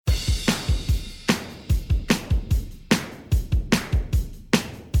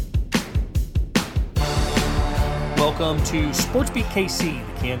welcome to SportsBeat KC,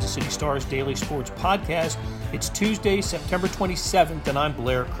 the Kansas City Star's daily sports podcast. It's Tuesday, September 27th, and I'm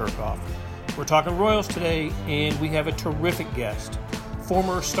Blair Kirchhoff. We're talking Royals today, and we have a terrific guest.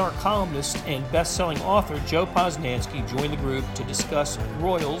 Former Star columnist and best-selling author Joe Posnanski joined the group to discuss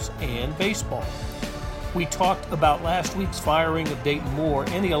Royals and baseball. We talked about last week's firing of Dayton Moore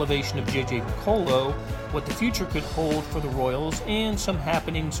and the elevation of J.J. Picollo, what the future could hold for the Royals, and some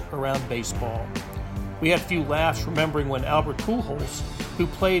happenings around baseball. We had a few laughs remembering when Albert Pujols, who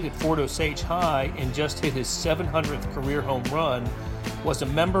played at Fort Osage High and just hit his 700th career home run, was a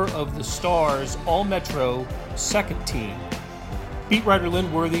member of the Stars All-Metro second team. Beat writer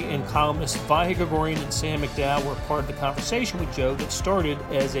Lynn Worthy and columnists Vahe Gregorian and Sam McDowell were part of the conversation with Joe that started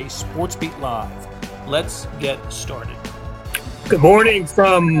as a SportsBeat Live. Let's get started. Good morning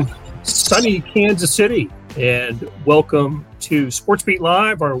from sunny Kansas City, and welcome to SportsBeat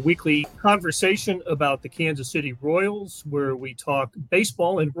Live, our weekly conversation about the Kansas City Royals, where we talk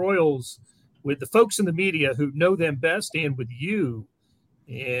baseball and Royals with the folks in the media who know them best and with you.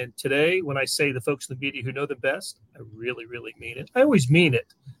 And today, when I say the folks in the media who know them best, I really, really mean it. I always mean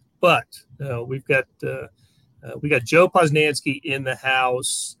it, but we got Joe Posnanski in the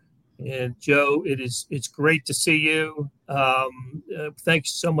house. And Joe, it's great to see you.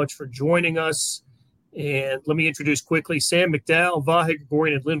 Thanks so much for joining us. And let me introduce quickly Sam McDowell, Vahe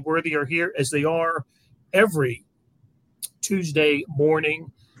Gregorian, and Lynn Worthy are here, as they are every Tuesday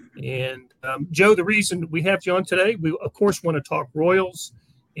morning. And Joe, the reason we have you on today, we of course want to talk Royals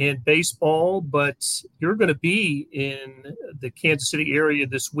and baseball, but you're going to be in the Kansas City area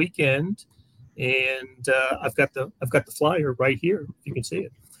this weekend, and I've got the flyer right here. If you can see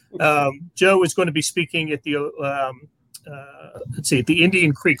it. Joe is going to be speaking at the at the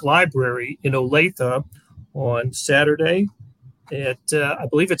Indian Creek Library in Olathe on Saturday at I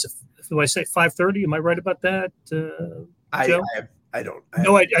believe it's do I say 5:30? Am I right about that? Joe? I don't. I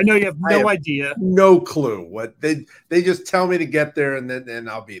know you have no idea. No clue what they just tell me to get there and then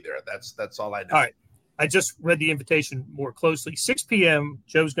I'll be there. That's all I know. All right. I just read the invitation more closely. 6 p.m.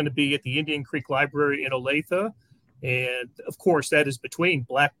 Joe's going to be at the Indian Creek Library in Olathe. And, of course, that is between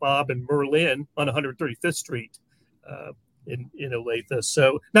Black Bob and Merlin on 135th Street in Olathe.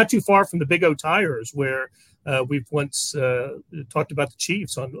 So not too far from the Big O Tires, where we've once talked about the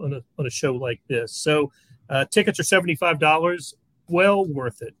Chiefs on a show like this. So tickets are $75. Well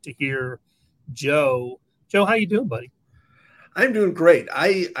worth it to hear Joe. Joe, how you doing, buddy? I'm doing great.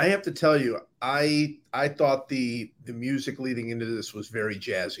 I have to tell you, I thought the music leading into this was very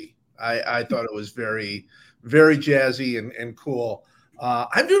jazzy. I thought it was very, very jazzy and cool.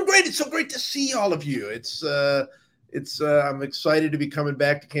 I'm doing great. It's so great to see all of you. I'm excited to be coming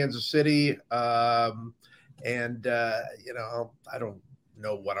back to Kansas City. I don't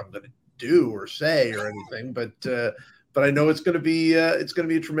know what I'm going to do or say or anything, but I know it's going to be a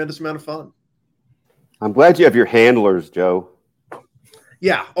tremendous amount of fun. I'm glad you have your handlers, Joe.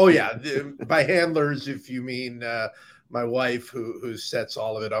 Yeah. Oh yeah. By handlers, if you mean my wife, who sets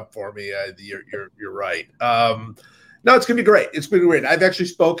all of it up for me, you're right. No, it's gonna be great. It's gonna be great. I've actually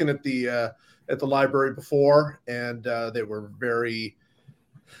spoken at the library before, and they were very,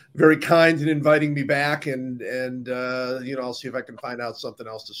 very kind in inviting me back. And I'll see if I can find out something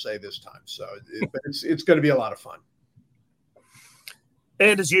else to say this time. So it's going to be a lot of fun.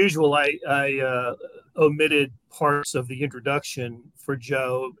 And as usual, I omitted parts of the introduction for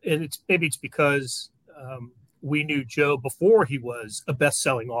Joe, and it's because we knew Joe before he was a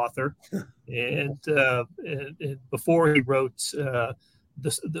best-selling author, and before he wrote not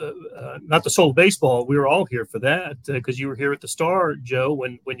the Soul of Baseball. We were all here for that because you were here at the Star, Joe,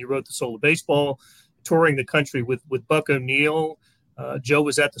 when you wrote the Soul of Baseball, touring the country with Buck O'Neil. Joe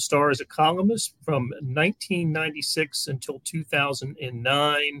was at the Star as a columnist from 1996 until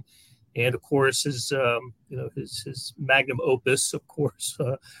 2009. And of course, his magnum opus, of course,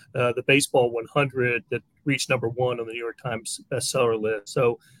 the Baseball 100 that reached number one on the New York Times bestseller list.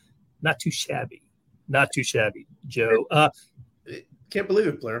 So, not too shabby, Joe. Can't believe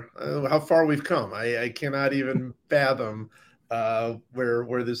it, Blair. How far we've come. I cannot even fathom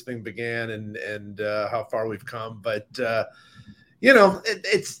where this thing began and how far we've come. But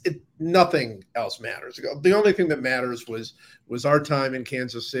it's nothing else matters. The only thing that matters was our time in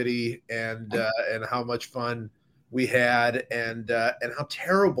Kansas City and how much fun we had and how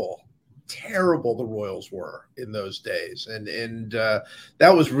terrible the Royals were in those days. And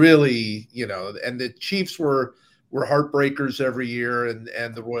that was really, and the Chiefs were heartbreakers every year,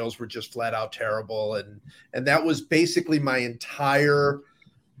 and the Royals were just flat out terrible. And that was basically my entire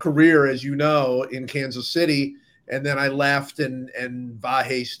career, as you know, in Kansas City. and then I left, and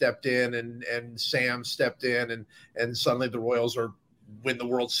Vahe stepped in, and Sam stepped in, and suddenly the Royals win the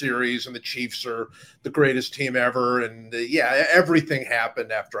World Series, and the Chiefs are the greatest team ever, and everything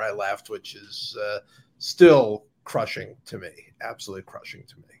happened after I left, which is still crushing to me, absolutely crushing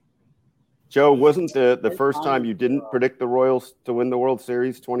to me. Joe, wasn't the first time you didn't predict the Royals to win the World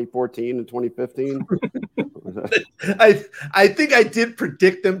Series 2014 and 2015? I think I did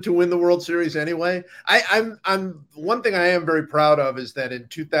predict them to win the World Series anyway. I'm one thing I am very proud of is that in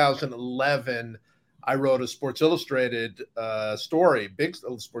 2011 I wrote a Sports Illustrated story, big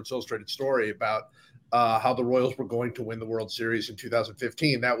Sports Illustrated story about how the Royals were going to win the World Series in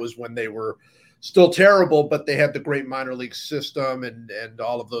 2015. That was when they were still terrible, but they had the great minor league system, and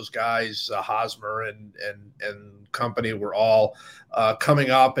all of those guys, Hosmer and company, were all coming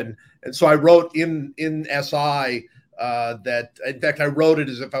up, and so I wrote in SI that, in fact, I wrote it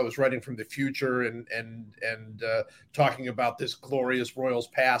as if I was writing from the future, and talking about this glorious Royals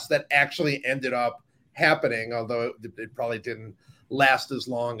past that actually ended up happening, although it probably didn't last as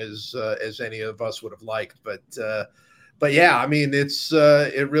long as any of us would have liked, But yeah, I mean,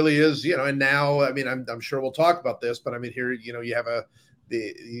 it really is, and now, I mean, I'm sure we'll talk about this, but I mean, here, you have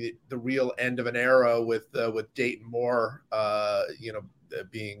the real end of an era with Dayton Moore,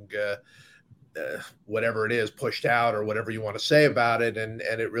 being whatever it is, pushed out, or whatever you want to say about it, and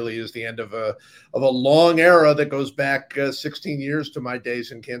it really is the end of a long era that goes back 16 years to my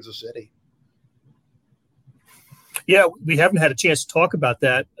days in Kansas City. Yeah, we haven't had a chance to talk about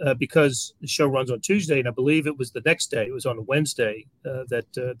that because the show runs on Tuesday, and I believe it was the next day. It was on a Wednesday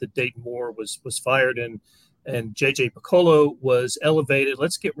that Dayton Moore was fired, and JJ Picollo was elevated.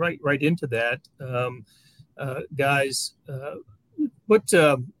 Let's get right into that, guys. What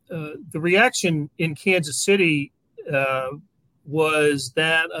the reaction in Kansas City was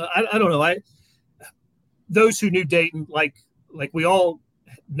that I don't know. Those who knew Dayton, like we all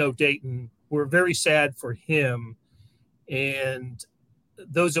know Dayton, were very sad for him. And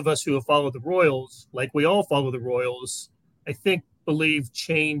those of us who have followed the Royals, like we all follow the Royals, I think believe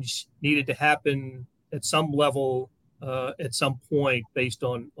change needed to happen at some level, at some point, based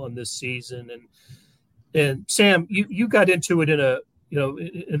on this season. And Sam, you got into it in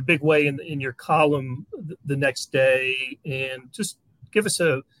a big way in your column the next day, and just give us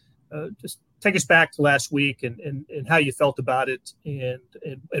just take us back to last week and how you felt about it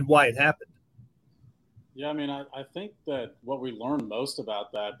and why it happened. Yeah, I mean, I think that what we learned most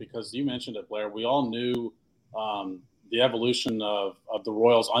about that, because you mentioned it, Blair, we all knew the evolution of the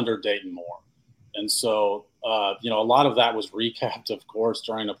Royals under Dayton Moore. And so, a lot of that was recapped, of course,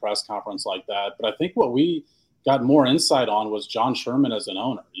 during a press conference like that. But I think what we got more insight on was John Sherman as an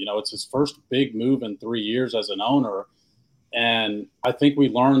owner. It's his first big move in 3 years as an owner. And I think we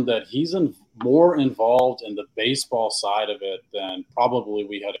learned that he's more involved in the baseball side of it than probably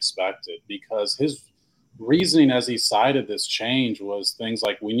we had expected, because his reasoning as he cited this change was things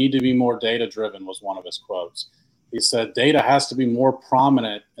like, we need to be more data driven, was one of his quotes. He said data has to be more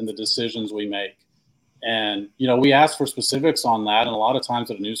prominent in the decisions we make. And, we asked for specifics on that. And a lot of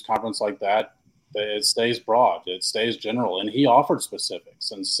times at a news conference like that, it stays broad, it stays general. And he offered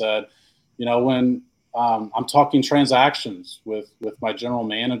specifics and said, when I'm talking transactions with my general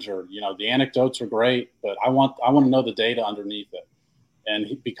manager, the anecdotes are great, but I want to know the data underneath it.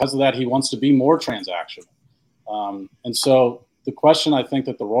 And because of that, he wants to be more transactional. And so the question I think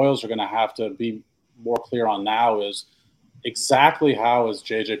that the Royals are going to have to be more clear on now is exactly how is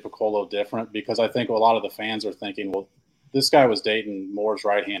JJ Picollo different? Because I think a lot of the fans are thinking, well, this guy was Dayton Moore's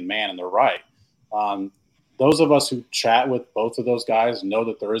right-hand man, and they're right. Those of us who chat with both of those guys know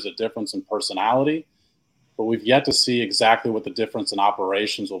that there is a difference in personality, but we've yet to see exactly what the difference in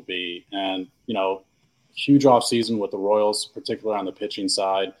operations will be. And, huge offseason with the Royals, particularly on the pitching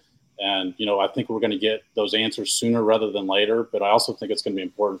side. And, I think we're going to get those answers sooner rather than later, but I also think it's going to be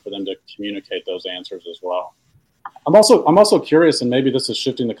important for them to communicate those answers as well. I'm also curious, and maybe this is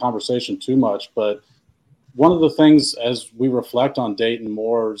shifting the conversation too much, but one of the things as we reflect on Dayton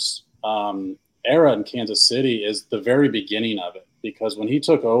Moore's era in Kansas City is the very beginning of it, because when he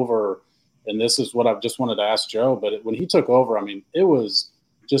took over, and this is what I've just wanted to ask Joe, but when he took over, I mean, it was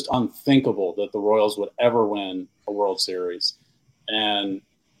just unthinkable that the Royals would ever win a World Series. And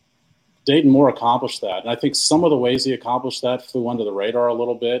Dayton Moore accomplished that. And I think some of the ways he accomplished that flew under the radar a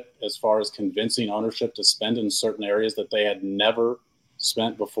little bit, as far as convincing ownership to spend in certain areas that they had never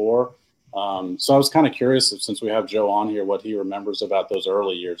spent before. So I was kind of curious, since we have Joe on here, what he remembers about those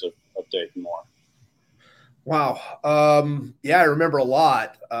early years of Dayton Moore. Wow. I remember a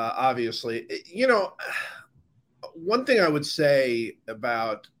lot, obviously. One thing I would say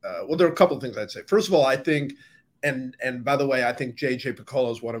about, there are a couple of things I'd say. First of all, I think And by the way, I think JJ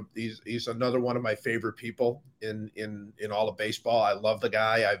Picollo is he's another one of my favorite people in all of baseball. I love the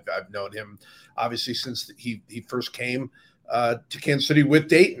guy. I've known him obviously since he first came to Kansas City with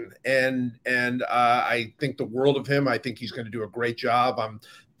Dayton, and I think the world of him. I think he's going to do a great job. I'm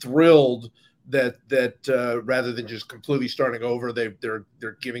thrilled that rather than just completely starting over, they're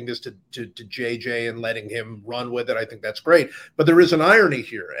giving this to JJ and letting him run with it. I think that's great. But there is an irony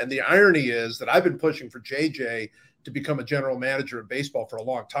here, and the irony is that I've been pushing for JJ to become a general manager in baseball for a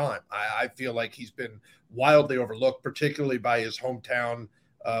long time. I feel like he's been wildly overlooked, particularly by his hometown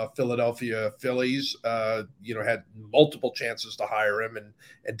Philadelphia Phillies. Had multiple chances to hire him and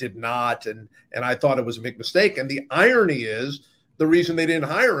did not, and I thought it was a big mistake. And the irony is, the reason they didn't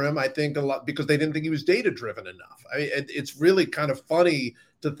hire him, I think, a lot because they didn't think he was data-driven enough. It's really kind of funny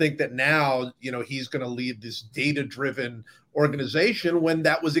to think that now, he's going to lead this data-driven organization when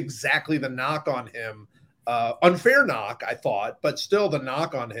that was exactly the knock on him. Unfair knock, I thought, but still the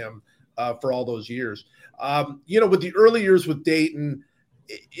knock on him for all those years. With the early years with Dayton,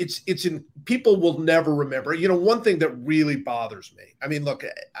 people will never remember. One thing that really bothers me. I mean, look,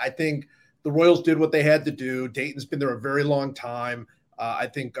 I think the Royals did what they had to do. Dayton's been there a very long time. I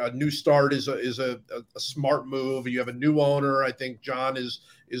think a new start is a smart move. You have a new owner. I think John is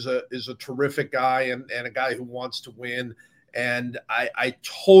a terrific guy and a guy who wants to win. And I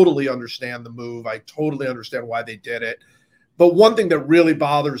totally understand the move. I totally understand why they did it. But one thing that really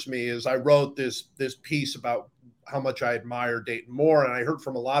bothers me is I wrote this piece about how much I admire Dayton Moore, and I heard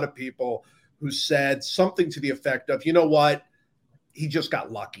from a lot of people who said something to the effect of, you know what, he just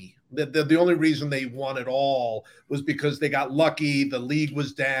got lucky. The only reason they won it all was because they got lucky. The league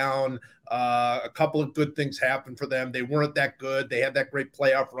was down. A couple of good things happened for them. They weren't that good. They had that great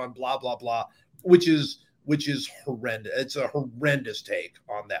playoff run, blah, blah, blah, which is horrendous. It's a horrendous take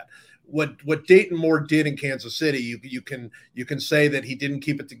on that. What Dayton Moore did in Kansas City, you can say that he didn't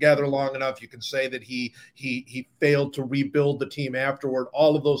keep it together long enough. You can say that he failed to rebuild the team afterward.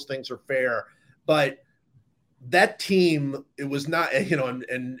 All of those things are fair, but that team, it was not,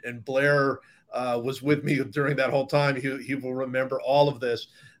 and Blair was with me during that whole time. He will remember all of this.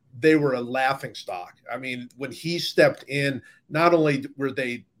 They were a laughing stock. I mean, when he stepped in, not only were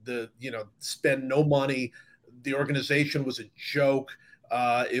they spend no money, the organization was a joke.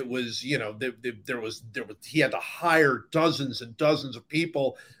 It was, he had to hire dozens and dozens of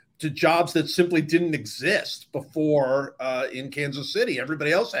people to jobs that simply didn't exist before in Kansas City.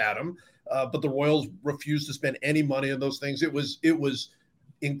 Everybody else had them. But the Royals refused to spend any money on those things. It was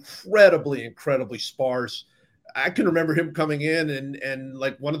incredibly, incredibly sparse. I can remember him coming in and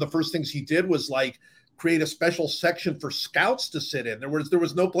like one of the first things he did was like create a special section for scouts to sit in. There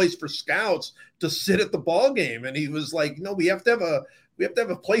was no place for scouts to sit at the ball game, and he was like, "No, we have to have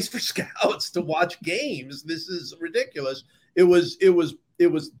a place for scouts to watch games. This is ridiculous." It was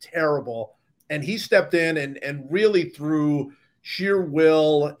terrible, and he stepped in and really through sheer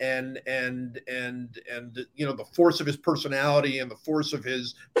will and the force of his personality and the force of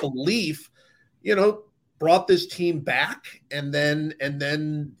his belief, brought this team back, and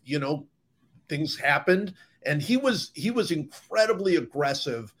then things happened, and he was incredibly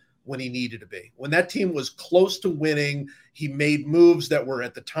aggressive when he needed to be. When that team was close to winning, he made moves that were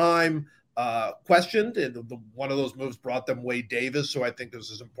at the time questioned, and one of those moves brought them Wade Davis, so I think it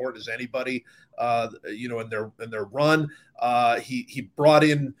was as important as anybody, in their run. He brought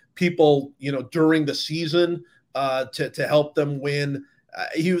in people, during the season to help them win.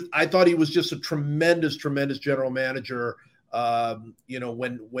 I thought he was just a tremendous, tremendous general manager. When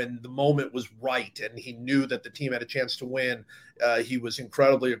the moment was right and he knew that the team had a chance to win, he was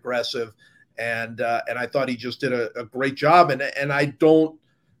incredibly aggressive, and I thought he just did a great job. And I don't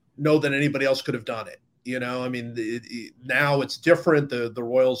know that anybody else could have done it. Now it's different. The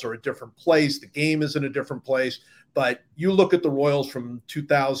Royals are a different place. The game is in a different place. But you look at the Royals from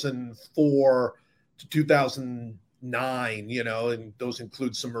 2004 to 2009, and those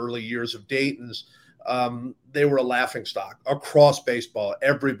include some early years of Dayton's. They were a laughingstock across baseball.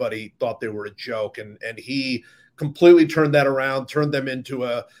 Everybody thought they were a joke, and he completely turned that around, turned them into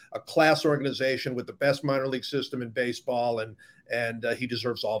a class organization with the best minor league system in baseball, and he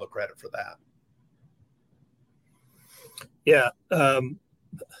deserves all the credit for that. Yeah. I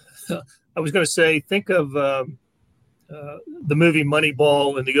was going to say, think of the movie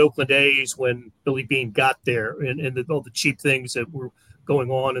Moneyball in the Oakland A's when Billy Beane got there, and all the cheap things that were going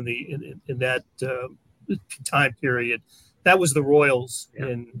on in that time period. That was the Royals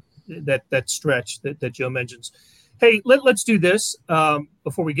in that stretch that Joe mentions. Hey, let's do this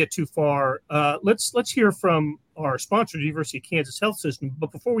before we get too far. Let's hear from our sponsor, University of Kansas Health System.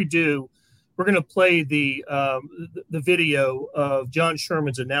 But before we do, we're going to play the video of John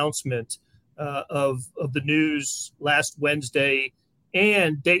Sherman's announcement of the news last Wednesday,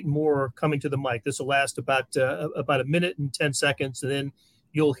 and Dayton Moore coming to the mic. This will last about a minute and 10 seconds, and then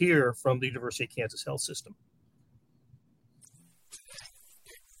you'll hear from the University of Kansas Health System.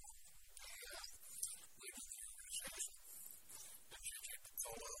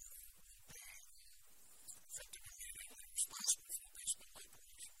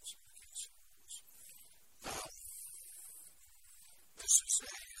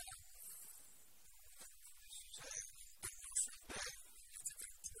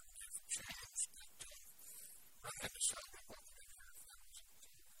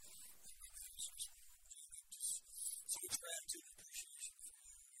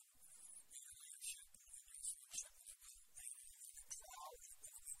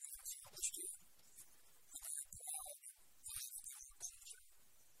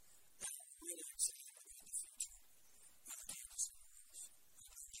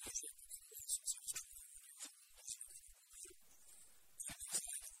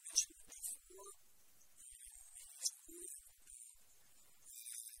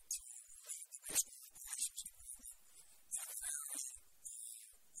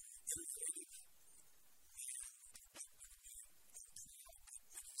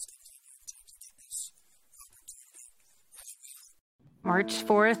 March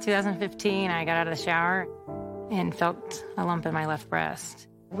 4th, 2015, I got out of the shower and felt a lump in my left breast.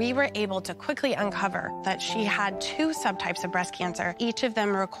 We were able to quickly uncover that she had 2 subtypes of breast cancer, each of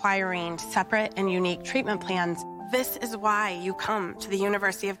them requiring separate and unique treatment plans. This is why you come to the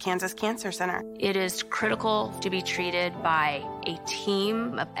University of Kansas Cancer Center. It is critical to be treated by a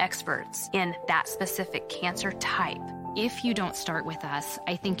team of experts in that specific cancer type. If you don't start with us,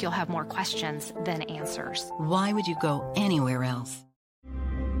 I think you'll have more questions than answers. Why would you go anywhere else?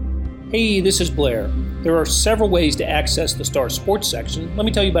 Hey, this is Blair. There are several ways to access the Star Sports section. Let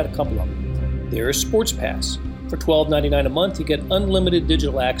me tell you about a couple of them. There is Sports Pass. For $12.99 a month, you get unlimited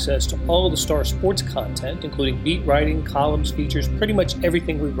digital access to all of the Star Sports content, including beat writing, columns, features, pretty much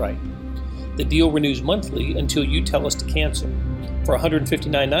everything we write. The deal renews monthly until you tell us to cancel. For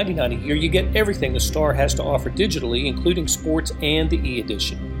 $159.99 a year, you get everything the Star has to offer digitally, including sports and the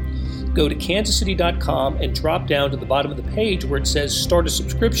e-edition. Go to kansascity.com and drop down to the bottom of the page where it says Start a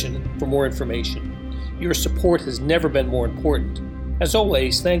Subscription for more information. Your support has never been more important. As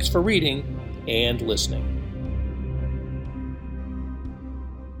always, thanks for reading and listening.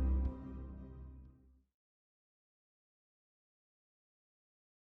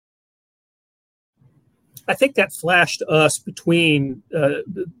 I think that flashed us between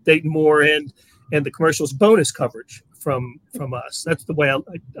Dayton Moore and the commercials bonus coverage from us. That's the way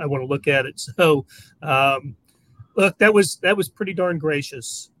I want to look at it. So, look, that was pretty darn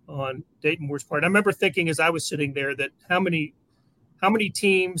gracious on Dayton Moore's part. I remember thinking as I was sitting there that how many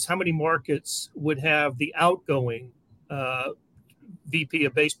teams, how many markets would have the outgoing VP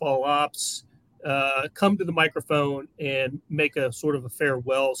of baseball ops come to the microphone and make a sort of a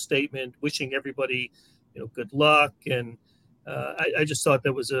farewell statement, wishing everybody good luck. And I just thought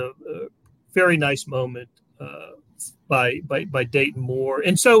that was a very nice moment by Dayton Moore.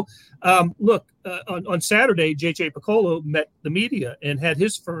 And so, look, on Saturday, J.J. Piccolo met the media and had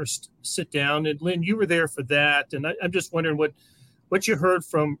his first sit down. And Lynn, you were there for that. And I'm just wondering what you heard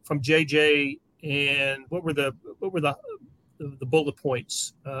from J.J. and what were the bullet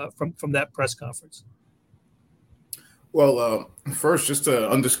points from that press conference. Well, first, just to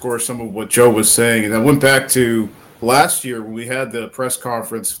underscore some of what Joe was saying, and I went back to last year when we had the press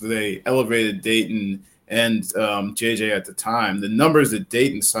conference. They elevated Dayton and JJ at the time. The numbers that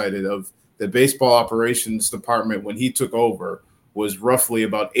Dayton cited of the baseball operations department when he took over was roughly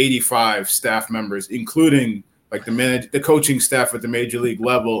about 85 staff members, including like the coaching staff at the major league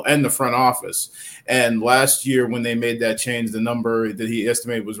level and the front office. And last year when they made that change, the number that he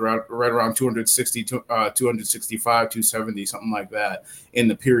estimated was right around 260, 265, 270, something like that in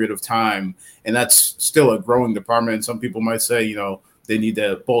the period of time. And that's still a growing department. And some people might say, they need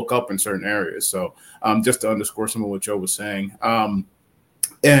to bulk up in certain areas. So just to underscore some of what Joe was saying.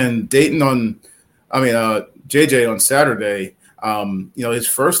 And Dayton JJ on Saturday, his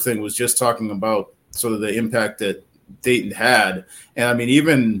first thing was just talking about sort of the impact that Dayton had. And I mean,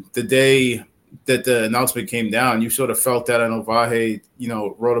 even the day that the announcement came down, you sort of felt that. I know Vahe,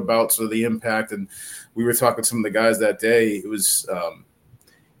 wrote about sort of the impact, and we were talking to some of the guys that day. It was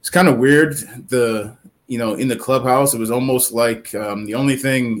it's kind of weird. In the clubhouse, it was almost like the only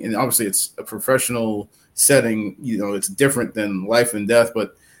thing, and obviously it's a professional setting, it's different than life and death,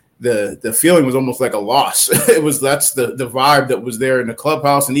 but the feeling was almost like a loss. That's the vibe that was there in the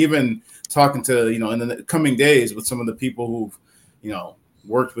clubhouse, and even talking to, in the coming days with some of the people who've,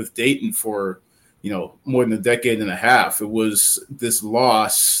 worked with Dayton for, more than a decade and a half. It was this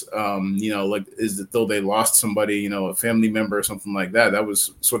loss, like is that though they lost somebody, a family member or something like that. That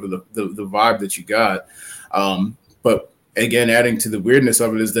was sort of the vibe that you got. But again, adding to the weirdness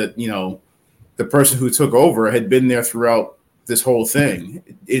of it is that, the person who took over had been there throughout this whole thing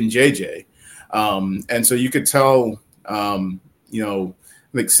in JJ. And so you could tell,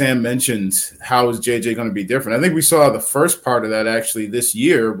 like Sam mentioned, how is JJ going to be different? I think we saw the first part of that actually this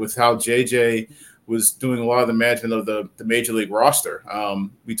year with how JJ was doing a lot of the management of the Major League roster.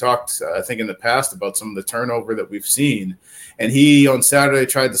 We talked, I think, in the past about some of the turnover that we've seen. And he on Saturday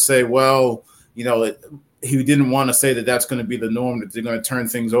tried to say, well, he didn't want to say that that's going to be the norm, that they're going to turn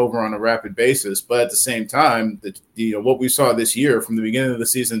things over on a rapid basis. But at the same time, what we saw this year from the beginning of the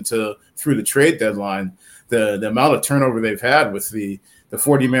season to through the trade deadline, the amount of turnover they've had with the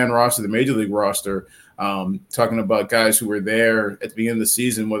 40-man roster, the Major League roster, talking about guys who were there at the beginning of the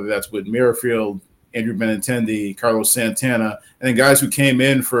season, whether that's with Merrifield, Andrew Benintendi, Carlos Santana, and then guys who came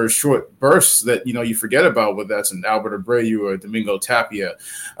in for short bursts that, you forget about, whether that's an Albert Abreu or Domingo Tapia,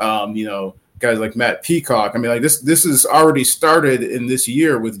 guys like Matt Peacock. I mean, like this has already started in this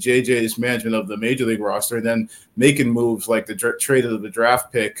year with JJ's management of the Major League roster, and then making moves like the trade of the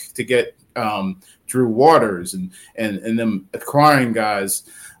draft pick to get Drew Waters and them acquiring guys.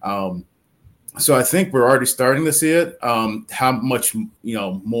 So I think we're already starting to see it. How much,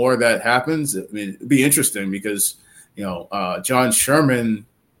 more that happens. I mean, it'd be interesting because, John Sherman,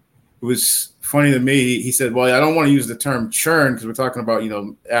 it was funny to me. He said, well, I don't want to use the term churn because we're talking about,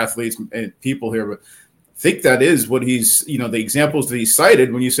 athletes and people here, but I think that is what he's, the examples that he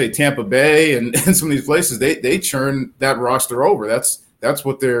cited when you say Tampa Bay and some of these places, they churn that roster over. That's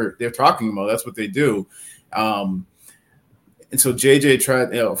what they're talking about. That's what they do. And so JJ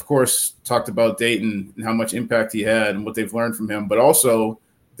tried, of course, talked about Dayton and how much impact he had and what they've learned from him, but also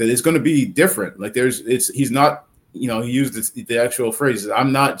that it's going to be different. Like he's not, he used the actual phrase,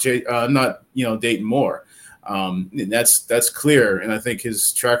 I'm not Dayton Moore. And that's clear. And I think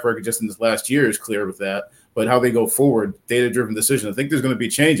his track record just in this last year is clear with that, but how they go forward, data-driven decision. I think there's going to be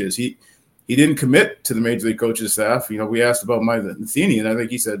changes. He didn't commit to the Major League coaches staff. We asked about Mike Matheny, and I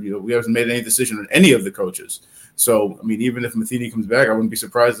think he said, we haven't made any decision on any of the coaches. So, I mean, even if Matheny comes back, I wouldn't be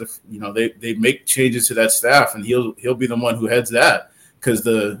surprised if, they make changes to that staff and he'll be the one who heads that. Because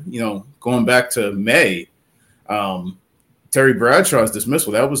going back to May, Terry Bradshaw's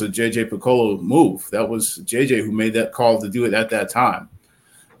dismissal, that was a JJ Picollo move. That was JJ who made that call to do it at that time.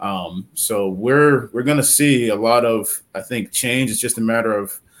 So we're going to see a lot of, I think, change. It's just a matter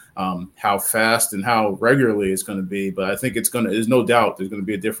of how fast and how regularly it's going to be. But I think there's no doubt there's going to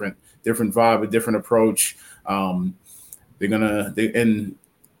be a different vibe, a different approach. The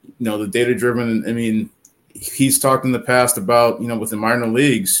data driven, I mean, he's talked in the past about, with the minor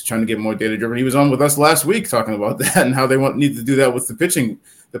leagues trying to get more data driven. He was on with us last week talking about that and how they need to do that with the pitching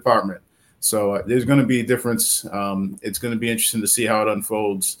department. So there's going to be a difference. It's going to be interesting to see how it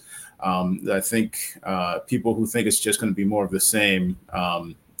unfolds. I think people who think it's just going to be more of the same,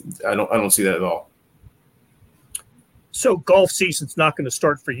 I don't see that at all. So golf season's not going to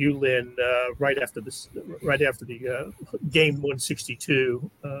start for you, Lynn, right after the game 162.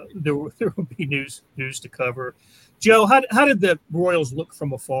 There will be news to cover. Joe, how did the Royals look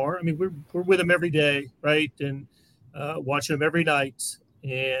from afar? I mean, we're with them every day, right, and watching them every night,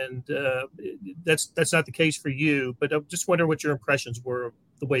 and that's not the case for you. But I'm just wondering what your impressions were of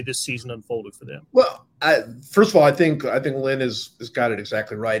the way this season unfolded for them. Well, first of all, I think Lynn has got it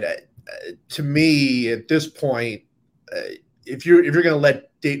exactly right. To me, at this point, if you're going to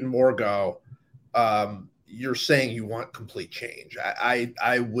let Dayton Moore go, you're saying you want complete change.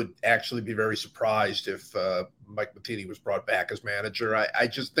 I would actually be very surprised if Mike Matheny was brought back as manager. I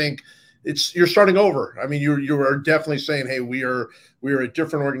just think you're starting over. I mean, you are definitely saying, hey, we are a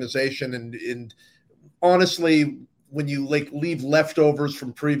different organization, and honestly, when you leave leftovers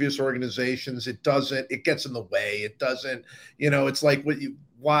from previous organizations, it gets in the way. It doesn't, it's like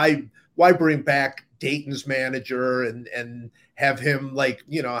why bring back Dayton's manager and have him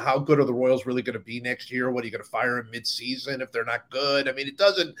how good are the Royals really going to be next year? What are you going to fire him mid-season if they're not good? I mean, it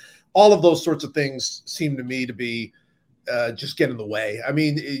doesn't. All of those sorts of things seem to me to be just get in the way. I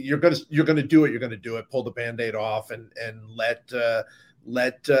mean, you're going to do it. You're going to do it. Pull the Band-Aid off and let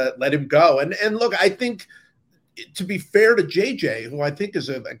him go. And look, I think, to be fair to JJ, who I think is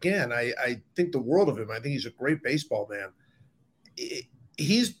I think the world of him. I think he's a great baseball man.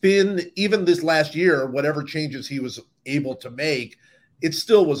 He's been, even this last year, whatever changes he was able to make, it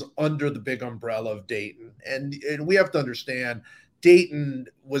still was under the big umbrella of Dayton. And we have to understand, Dayton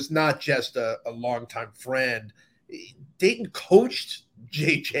was not just a longtime friend. Dayton coached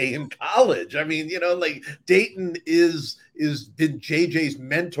JJ in college. I mean, like Dayton is been JJ's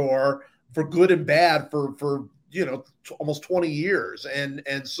mentor for good and bad for almost 20 years.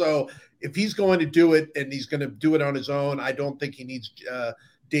 And so if he's going to do it and he's going to do it on his own, I don't think he needs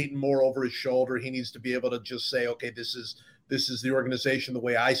Dayton more over his shoulder. He needs to be able to just say, okay, this is the organization the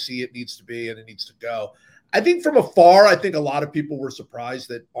way I see it needs to be, and it needs to go. I think from afar, I think a lot of people were surprised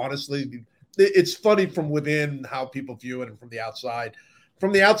that, honestly, it's funny from within how people view it and from the outside.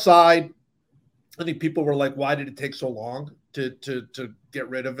 From the outside, I think people were like, why did it take so long to get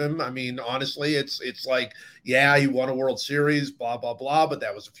rid of him? I mean, honestly, it's like, yeah, he won a World Series, blah, blah, blah, but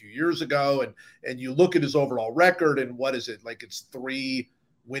that was a few years ago. And you look at his overall record, and what is it? Like, it's 3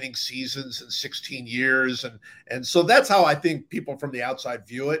 winning seasons in 16 years. And so that's how I think people from the outside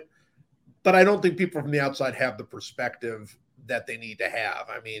view it. But I don't think people from the outside have the perspective that they need to have.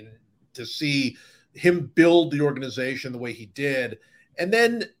 I mean, to see him build the organization the way he did. And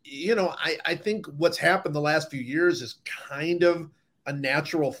then, I think what's happened the last few years is kind of a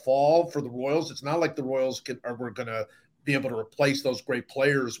natural fall for the Royals. It's not like the Royals were going to be able to replace those great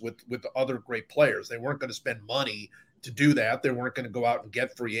players with other great players. They weren't going to spend money to do that. They weren't going to go out and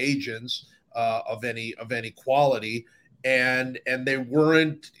get free agents of any quality. And they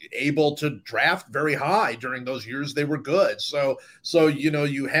weren't able to draft very high during those years. They were good. So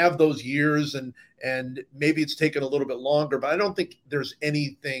you have those years, and maybe it's taken a little bit longer, but I don't think there's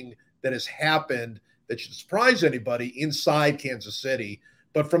anything that has happened that should surprise anybody inside Kansas City.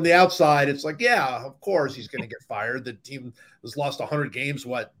 But from the outside, it's like, yeah, of course he's going to get fired. The team has lost 100 games,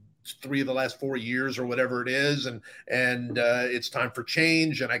 3 of the last 4 years or whatever it is. And it's time for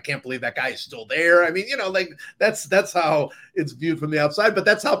change. And I can't believe that guy is still there. I mean, like that's how it's viewed from the outside, but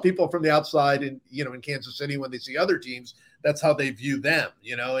that's how people from the outside in Kansas City, when they see other teams, that's how they view them.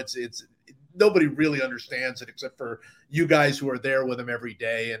 It's nobody really understands it except for you guys who are there with them every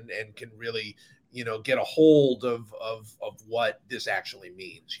day and can really, get a hold of what this actually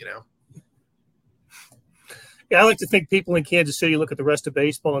means, Yeah, I like to think people in Kansas City look at the rest of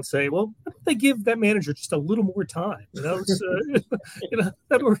baseball and say, well, why don't they give that manager just a little more time? It's,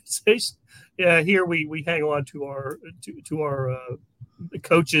 that organization. Yeah, here we hang on to our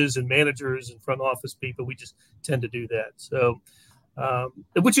coaches and managers and front office people. We just tend to do that. So,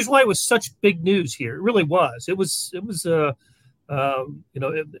 which is why it was such big news here. It really was. It was.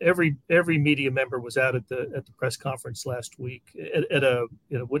 Every media member was out at the press conference last week at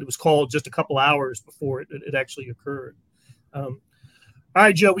what it was called just a couple hours before it actually occurred. All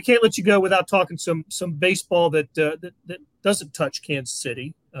right, Joe, we can't let you go without talking some baseball that doesn't touch Kansas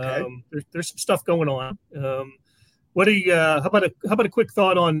City. Okay. There's some stuff going on. What do you? How about a quick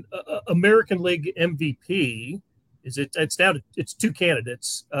thought on American League MVP? It's 2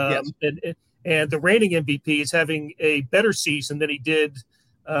 candidates. Yes. And the reigning MVP is having a better season than he did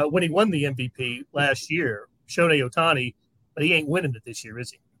when he won the MVP last year, Shohei Ohtani, but he ain't winning it this year,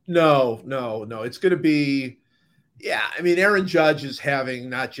 is he? No. It's going to be, yeah. I mean, Aaron Judge is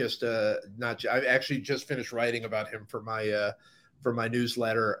having I actually just finished writing about him for my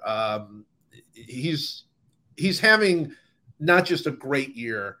newsletter. He's having not just a great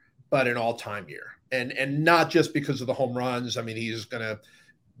year, but an all-time year, and not just because of the home runs. I mean, he's going to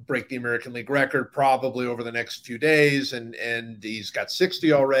break the American League record probably over the next few days, and he's got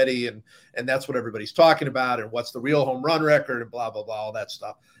 60 already, and that's what everybody's talking about, and what's the real home run record, and blah blah blah, all that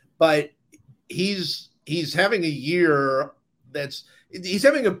stuff. But he's having a year he's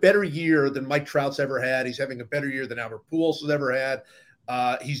having a better year than Mike Trout's ever had. He's having a better year than Albert Pujols has ever had.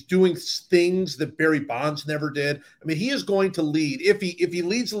 He's doing things that Barry Bonds never did. I mean, he is going to lead if he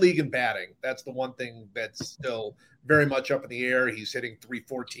leads the league in batting. That's the one thing that's still very much up in the air. He's hitting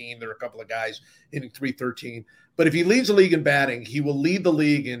 .314. There are a couple of guys hitting .313. But if he leads the league in batting, he will lead the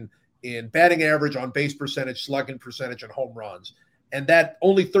league in batting average, on base percentage, slugging percentage, and home runs. And that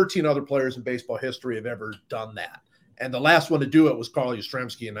only 13 other players in baseball history have ever done that. And the last one to do it was Carl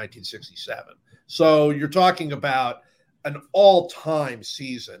Yastrzemski in 1967. So you're talking about an all-time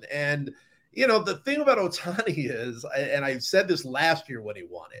season. And, the thing about Ohtani is, and I said this last year when he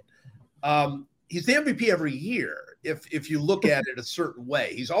won it, he's the MVP every year. If you look at it a certain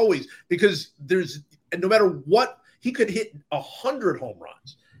way, he's always, because no matter what, he could hit 100 home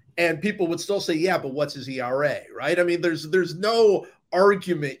runs and people would still say, yeah, but what's his ERA, right? I mean, there's no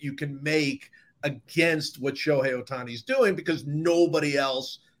argument you can make against what Shohei Ohtani's doing because nobody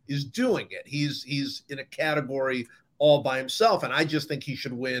else is doing it. He's in a category all by himself. And I just think he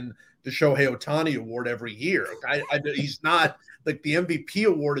should win the Shohei Ohtani award every year. He's not like the MVP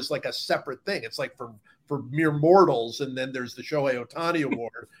award is like a separate thing. It's like for mere mortals. And then there's the Shohei Ohtani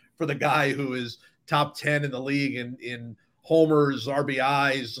award for the guy who is top 10 in the league in homers,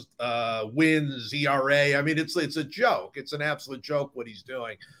 RBIs, wins, ERA. I mean, it's a joke. It's an absolute joke what he's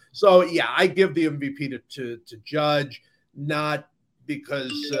doing. So yeah, I give the MVP to Judge, not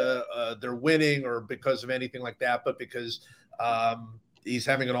because they're winning or because of anything like that, but because he's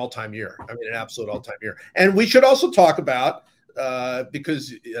having an all-time year. I mean, an absolute all-time year. And we should also talk about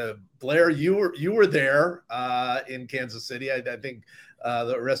because Blair, you were there in Kansas City. I think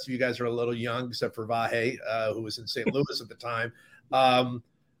the rest of you guys are a little young, except for Vahe, who was in St. Louis at the time.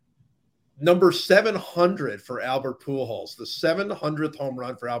 Number 700 for Albert Pujols, the 700th home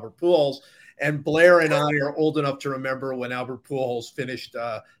run for Albert Pujols. And Blair and I are old enough to remember when Albert Pujols finished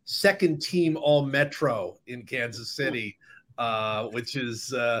second team All-Metro in Kansas City, which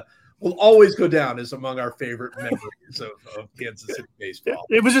is will always go down as among our favorite memories of Kansas City baseball.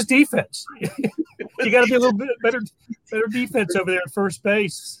 It was his defense. You got to be a little bit better defense over there at first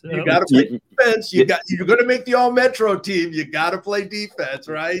base. You got to play defense. You're going to make the All-Metro team. You got to play defense,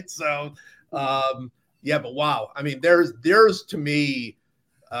 right? So, yeah, but wow. I mean, there's to me,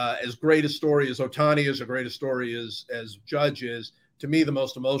 as great a story as Ohtani is, a great a story as Judge is, to me, the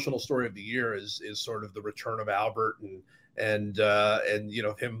most emotional story of the year is sort of the return of Albert and you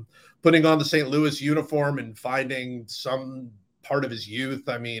know, him putting on the St. Louis uniform and finding some part of his youth.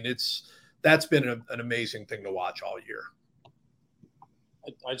 I mean, that's been an amazing thing to watch all year.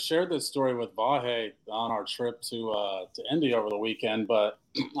 I shared this story with Vahe on our trip to Indy over the weekend, but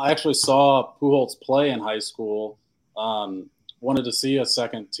I actually saw Pujols play in high school. Wanted to see a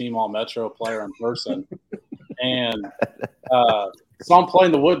second team All-Metro player in person, and saw him play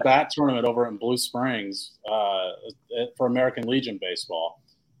in the Wood Bat tournament over in Blue Springs for American Legion baseball.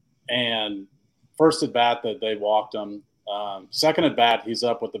 And first at bat that they walked him. Second at bat, he's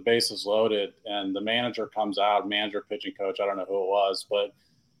up with the bases loaded, and the manager comes out, pitching coach, I don't know who it was, but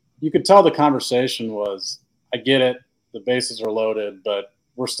you could tell the conversation was, I get it, the bases are loaded, but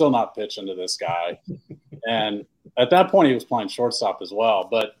we're still not pitching to this guy. And at that point, he was playing shortstop as well.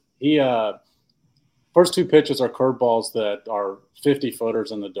 But he first two pitches are curveballs that are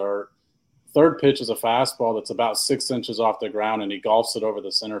 50-footers in the dirt. Third pitch is a fastball that's about 6 inches off the ground, and he golfs it over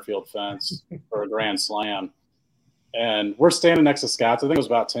the center field fence for a grand slam. And we're standing next to scouts. I think it was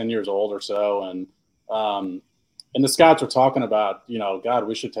about 10 years old or so. And the scouts were talking about, you know, God,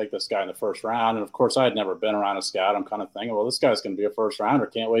 we should take this guy in the first round. And, of course, I had never been around a scout. I'm kind of thinking, well, this guy's going to be a first rounder.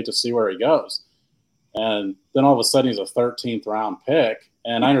 Can't wait to see where he goes. And then all of a sudden he's a 13th round pick.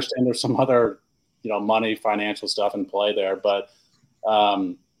 And I understand there's some other, you know, money, financial stuff in play there. But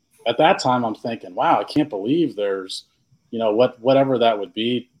at that time I'm thinking, wow, I can't believe there's, you know, whatever that would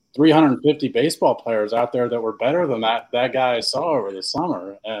be, 350 baseball players out there that were better than that guy I saw over the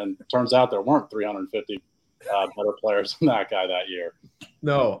summer. And it turns out there weren't 350 better players than that guy that year.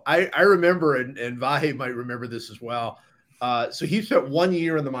 No, I remember, and Vahe might remember this as well. So he spent 1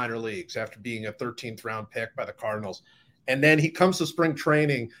 year in the minor leagues after being a 13th round pick by the Cardinals. And then he comes to spring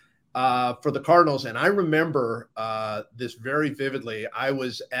training for the Cardinals. And I remember this very vividly. I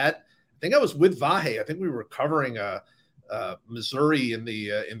was with Vahe. I think we were covering Missouri in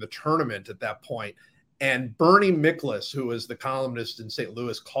the tournament at that point. And Bernie Miklasz, who is the columnist in St.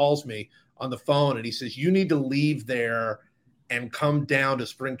 Louis, calls me on the phone and he says, you need to leave there and come down to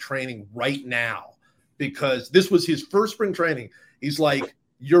spring training right now, because this was his first spring training. He's like,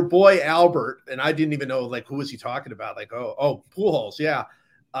 your boy Albert, and I didn't even know, like, who was he talking about? Like, oh, Pujols, yeah.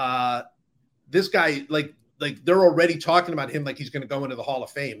 This guy, like they're already talking about him like he's going to go into the Hall of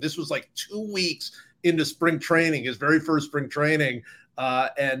Fame. This was like 2 weeks into spring training, his very first spring training.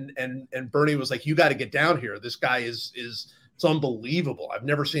 And Bernie was like, you got to get down here. This guy is it's unbelievable. I've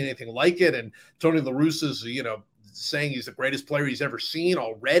never seen anything like it. And Tony La Russa's, you know, saying he's the greatest player he's ever seen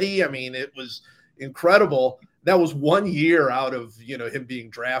already. I mean, it was incredible. That was 1 year out of, you know, him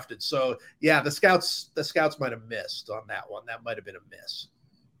being drafted. So yeah, the scouts might have missed on that one. That might have been a miss.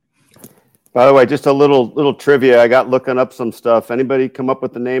 By the way, just a little trivia. I got looking up some stuff. Anybody come up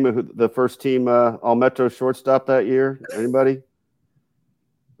with the name of the first team All-Metro shortstop that year? Anybody? It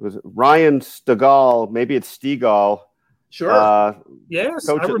was Ryan Stegall. Maybe it's Stegall. Sure. Yes.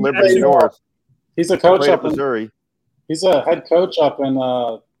 Coach at Liberty North. He's a coach up in Missouri. He's a head coach up in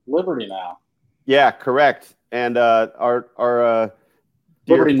Liberty now. Yeah, correct. And our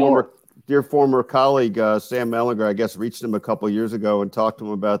dear former colleague Sam Mellinger, I guess, reached him a couple of years ago and talked to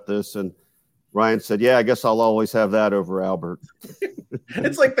him about this. And Ryan said, "Yeah, I guess I'll always have that over Albert."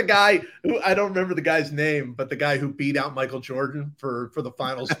 It's like the guy who, I don't remember the guy's name, but the guy who beat out Michael Jordan for the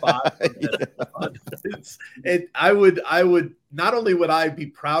final spot. I would not only would I be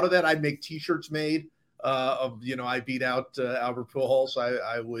proud of that, I'd make T-shirts made of, I beat out Albert Pujols.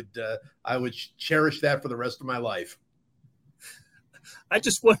 I would cherish that for the rest of my life. I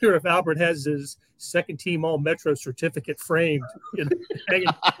just wonder if Albert has his second team All Metro certificate framed.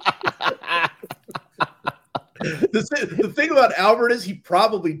 The thing about Albert is he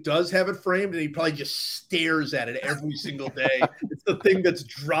probably does have it framed, and he probably just stares at it every single day. It's the thing that's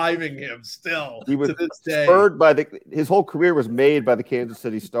driving him still he was to this day. Spurred by his whole career was made by the Kansas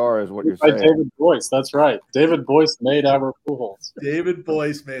City Star, is what you're saying. David Boyce, that's right. David Boyce made Albert Pujols. David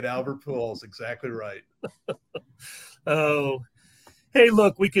Boyce made Albert Pujols, exactly right. Oh, hey,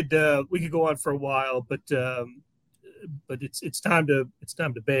 look, we could go on for a while, but it's time to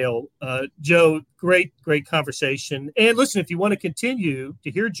bail. Joe, great conversation. And listen, if you want to continue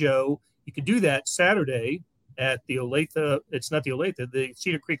to hear Joe, you can do that Saturday at the Olathe. It's not the Olathe, the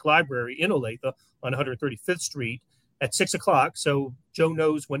Cedar Creek Library in Olathe on 135th Street at 6:00. So Joe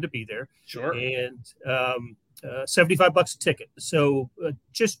knows when to be there. Sure. And $75 a ticket. So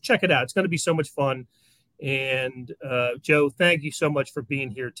just check it out. It's going to be so much fun. And Joe, thank you so much for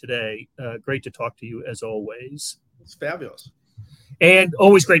being here today. Great to talk to you as always. It's fabulous. And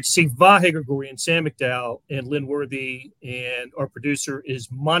always great to see Vahe Gregorian, Sam McDowell, and Lynn Worthy. And our producer is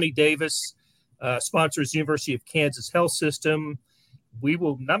Monty Davis. Sponsor is University of Kansas Health System.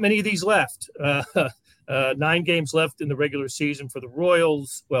 Not many of these left. 9 games left in the regular season for the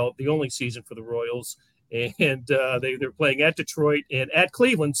Royals. Well, the only season for the Royals. And they're playing at Detroit and at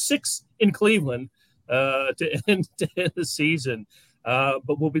Cleveland, 6 in Cleveland to end the season.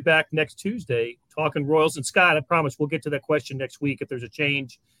 But we'll be back next Tuesday talking Royals. And Scott, I promise we'll get to that question next week if there's a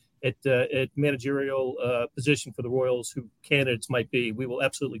change at managerial position for the Royals, who candidates might be. We will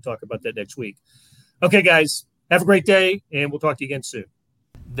absolutely talk about that next week. Okay, guys, have a great day, and we'll talk to you again soon.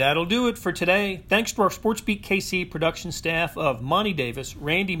 That'll do it for today. Thanks to our SportsBeat KC production staff of Monty Davis,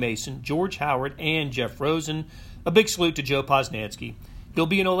 Randy Mason, George Howard, and Jeff Rosen. A big salute to Joe Posnanski. He'll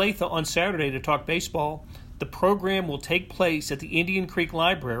be in Olathe on Saturday to talk baseball. The program will take place at the Indian Creek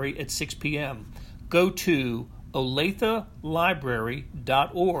Library at 6 p.m. Go to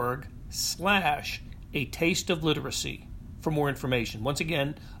olathe-library.org/a-taste-of-literacy for more information. Once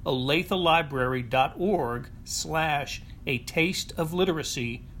again,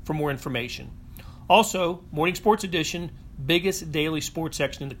 olathe-library.org/a-taste-of-literacy for more information. Also, Morning Sports Edition, biggest daily sports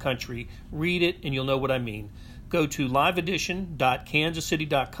section in the country. Read it and you'll know what I mean. Go to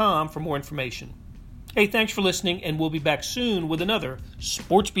liveedition.kansascity.com for more information. Hey, thanks for listening, and we'll be back soon with another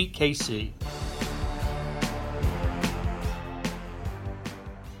SportsBeat KC.